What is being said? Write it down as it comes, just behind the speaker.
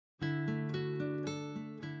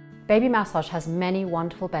Baby massage has many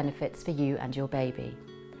wonderful benefits for you and your baby.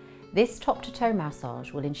 This top to toe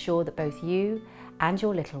massage will ensure that both you and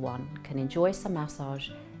your little one can enjoy some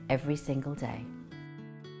massage every single day.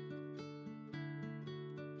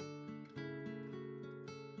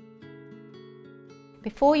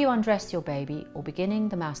 Before you undress your baby or beginning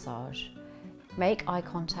the massage, make eye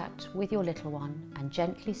contact with your little one and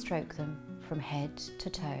gently stroke them from head to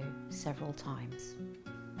toe several times.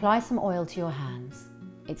 Apply some oil to your hands.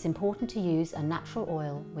 It's important to use a natural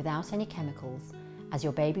oil without any chemicals, as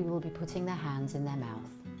your baby will be putting their hands in their mouth.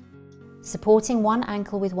 Supporting one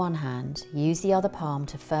ankle with one hand, use the other palm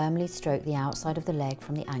to firmly stroke the outside of the leg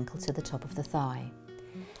from the ankle to the top of the thigh.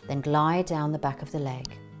 Then glide down the back of the leg.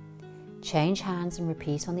 Change hands and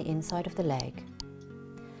repeat on the inside of the leg.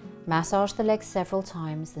 Massage the leg several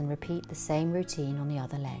times, then repeat the same routine on the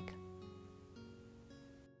other leg.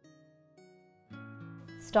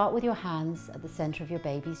 Start with your hands at the center of your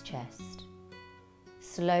baby's chest.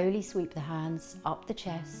 Slowly sweep the hands up the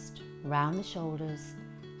chest, round the shoulders,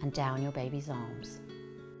 and down your baby's arms.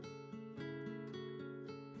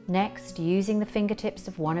 Next, using the fingertips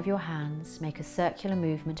of one of your hands, make a circular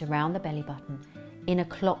movement around the belly button in a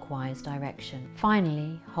clockwise direction.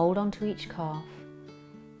 Finally, hold on to each calf,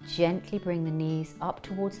 gently bring the knees up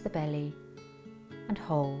towards the belly and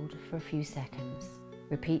hold for a few seconds.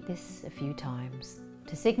 Repeat this a few times.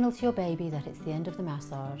 To signal to your baby that it's the end of the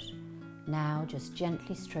massage, now just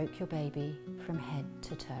gently stroke your baby from head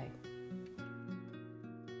to toe.